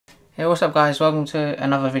Hey, what's up guys, welcome to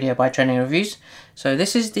another video by Trending Reviews. So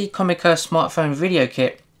this is the Comica smartphone video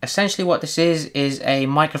kit. Essentially what this is a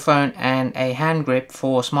microphone and a hand grip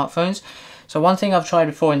for smartphones. So one thing I've tried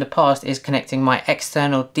before in the past is connecting my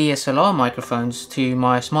external DSLR microphones to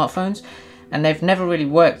my smartphones, and they've never really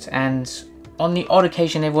worked, and on the odd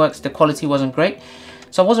occasion it works, the quality wasn't great.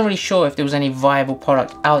 So I wasn't really sure if there was any viable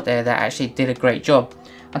product out there that actually did a great job,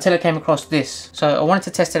 until I came across this. So I wanted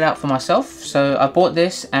to test it out for myself. So I bought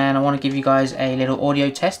this and I want to give you guys a little audio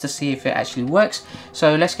test to see if it actually works.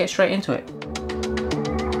 So let's get straight into it.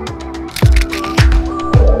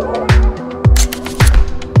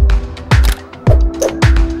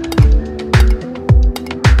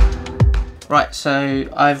 Right, so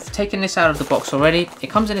I've taken this out of the box already. It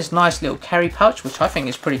comes in this nice little carry pouch, which I think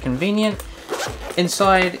is pretty convenient.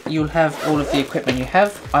 Inside you'll have all of the equipment you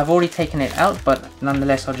have. I've already taken it out, but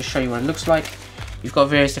nonetheless I'll just show you what it looks like. You've got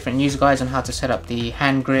various different user guides on how to set up the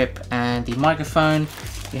hand grip and the microphone.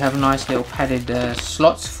 You have nice little padded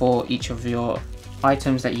slots for each of your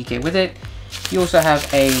items that you get with it. You also have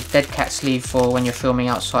a dead cat sleeve for when you're filming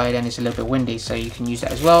outside and it's a little bit windy, so you can use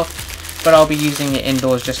that as well. But I'll be using it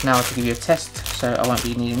indoors just now to give you a test, so I won't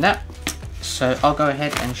be needing that. So I'll go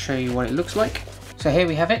ahead and show you what it looks like. So here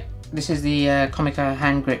we have it. This is the Comica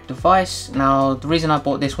hand grip device. Now the reason I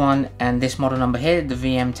bought this one and this model number here, the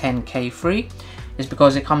VM10K3, is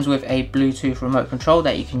because it comes with a Bluetooth remote control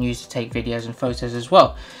that you can use to take videos and photos as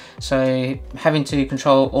well. So having to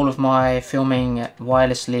control all of my filming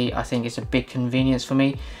wirelessly, I think it's a big convenience for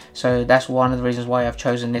me. So that's one of the reasons why I've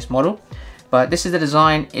chosen this model. But this is the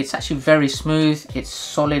design. It's actually very smooth, it's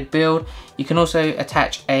solid build. You can also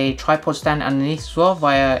attach a tripod stand underneath as well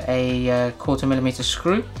via a 1/4mm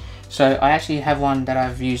screw. So I actually have one that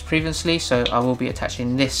I've used previously, so I will be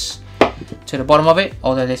attaching this to the bottom of it,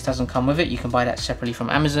 although this doesn't come with it. You can buy that separately from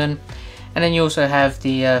Amazon. And then you also have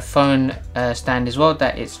the phone stand as well,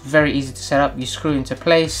 that it's very easy to set up. You screw into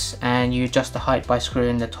place and you adjust the height by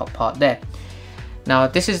screwing the top part there. Now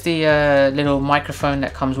this is the little microphone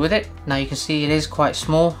that comes with it. Now you can see it is quite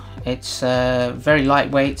small. It's very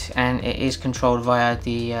lightweight and it is controlled via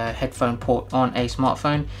the headphone port on a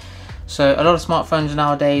smartphone. So a lot of smartphones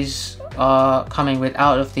nowadays are coming with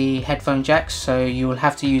out of the headphone jacks, so you will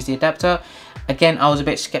have to use the adapter. Again, I was a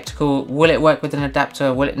bit skeptical. Will it work with an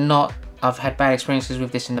adapter? Will it not? I've had bad experiences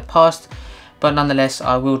with this in the past, but nonetheless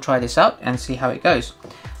I will try this out and see how it goes.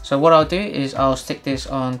 So what I'll do is I'll stick this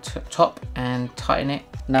on top and tighten it.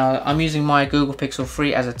 Now I'm using my Google Pixel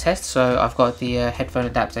 3 as a test, so I've got the headphone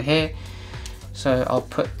adapter here. So I'll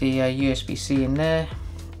put the USB-C in there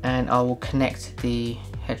and I will connect the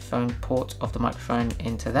headphone port of the microphone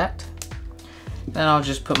into that. Then I'll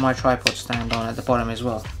just put my tripod stand on at the bottom as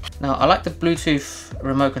well. Now I like the Bluetooth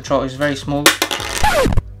remote control. It's very small.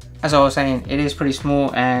 As I was saying, it is pretty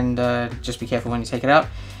small, and just be careful when you take it out.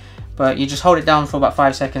 But you just hold it down for about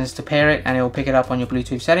 5 seconds to pair it and it will pick it up on your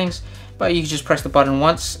Bluetooth settings. But you can just press the button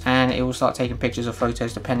once and it will start taking pictures or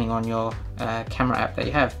photos depending on your camera app that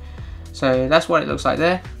you have. So that's what it looks like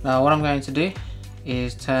there. Now what I'm going to do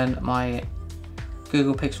is turn my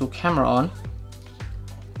Google Pixel camera on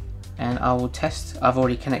and I will test. I've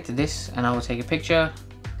already connected this and I will take a picture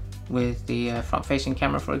with the front facing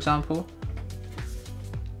camera, for example.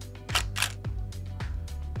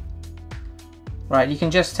 Right, you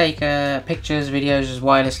can just take pictures, videos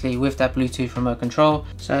wirelessly with that Bluetooth remote control.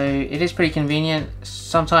 So it is pretty convenient.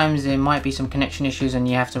 Sometimes there might be some connection issues and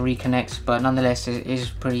you have to reconnect, but nonetheless it is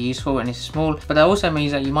pretty useful and it's small. But that also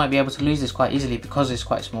means that you might be able to lose this quite easily because it's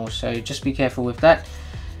quite small, so just be careful with that.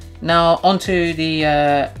 Now onto the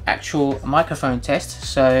actual microphone test.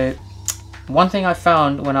 So one thing I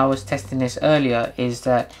found when I was testing this earlier is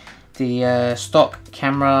that the stock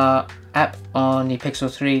camera app on the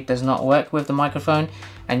Pixel 3 does not work with the microphone,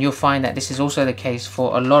 and you'll find that this is also the case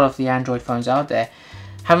for a lot of the Android phones out there.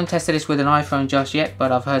 Haven't tested this with an iPhone just yet,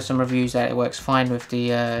 but I've heard some reviews that it works fine with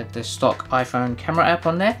the stock iPhone camera app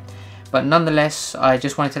on there. But nonetheless, I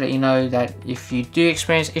just wanted to let you know that if you do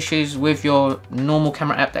experience issues with your normal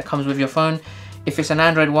camera app that comes with your phone, if it's an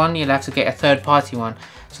Android one, you'll have to get a third-party one.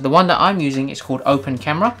 So the one that I'm using is called Open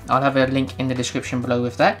Camera. I'll have a link in the description below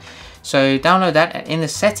with that. So download that, and in the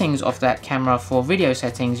settings of that camera for video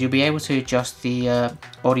settings, you'll be able to adjust the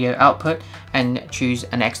audio output and choose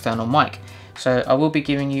an external mic. So I will be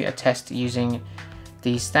giving you a test using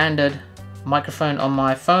the standard microphone on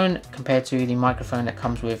my phone compared to the microphone that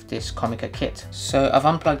comes with this Comica kit. So I've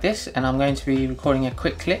unplugged this and I'm going to be recording a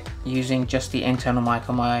quick clip using just the internal mic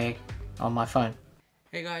on my phone.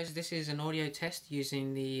 Hey guys, this is an audio test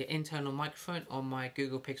using the internal microphone on my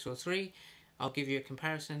Google Pixel 3. I'll give you a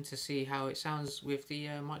comparison to see how it sounds with the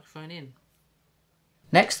microphone in.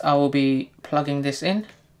 Next, I will be plugging this in.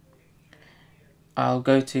 I'll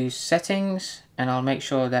go to settings and I'll make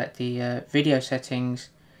sure that the video settings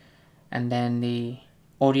and then the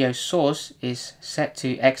audio source is set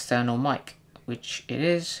to external mic, which it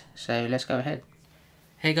is, so let's go ahead.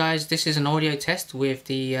 Hey guys, this is an audio test with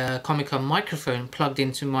the Comica microphone plugged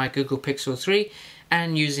into my Google Pixel 3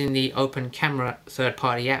 and using the Open Camera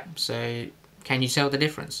third-party app. So can you tell the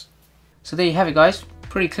difference? So there you have it guys,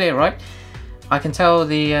 pretty clear, right? I can tell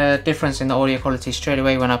the difference in the audio quality straight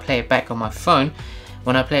away when I play it back on my phone.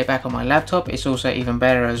 When I play it back on my laptop, it's also even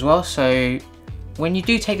better as well. So when you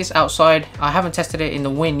do take this outside, I haven't tested it in the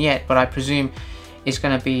wind yet, but I presume it's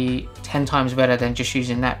going to be 10 times better than just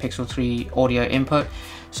using that Pixel 3 audio input.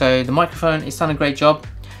 So the microphone, it's done a great job.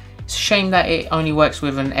 It's a shame that it only works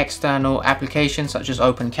with an external application such as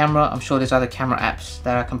Open Camera. I'm sure there's other camera apps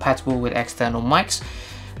that are compatible with external mics.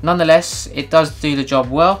 Nonetheless, it does do the job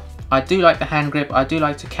well. I do like the hand grip. I do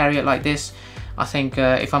like to carry it like this. I think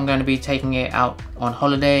if I'm going to be taking it out on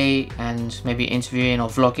holiday and maybe interviewing or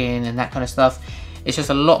vlogging and that kind of stuff, it's just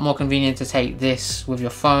a lot more convenient to take this with your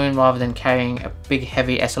phone rather than carrying a big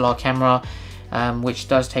heavy SLR camera, which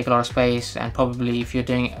does take a lot of space, and probably if you're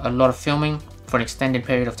doing a lot of filming for an extended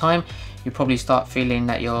period of time, you probably start feeling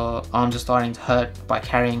that your arms are starting to hurt by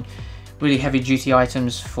carrying really heavy duty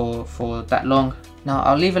items for that long. Now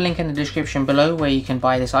I'll leave a link in the description below where you can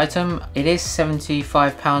buy this item. It is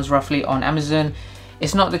 £75 roughly on Amazon.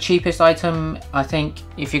 It's not the cheapest item. I think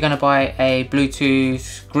if you're going to buy a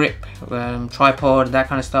Bluetooth grip, tripod, that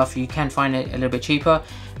kind of stuff, you can find it a little bit cheaper.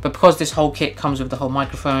 But because this whole kit comes with the whole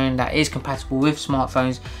microphone that is compatible with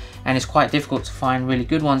smartphones, and it's quite difficult to find really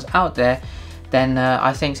good ones out there, then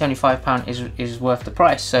I think £75 is worth the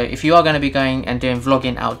price. So if you are going to be going and doing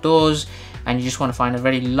vlogging outdoors and you just want to find a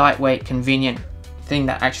really lightweight, convenient thing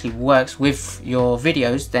that actually works with your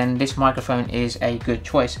videos, then this microphone is a good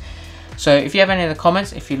choice. So if you have any other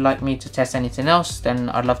comments, if you'd like me to test anything else, then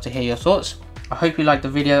I'd love to hear your thoughts. I hope you liked the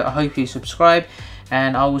video, I hope you subscribe,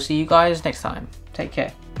 and I will see you guys next time. Take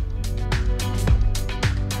care.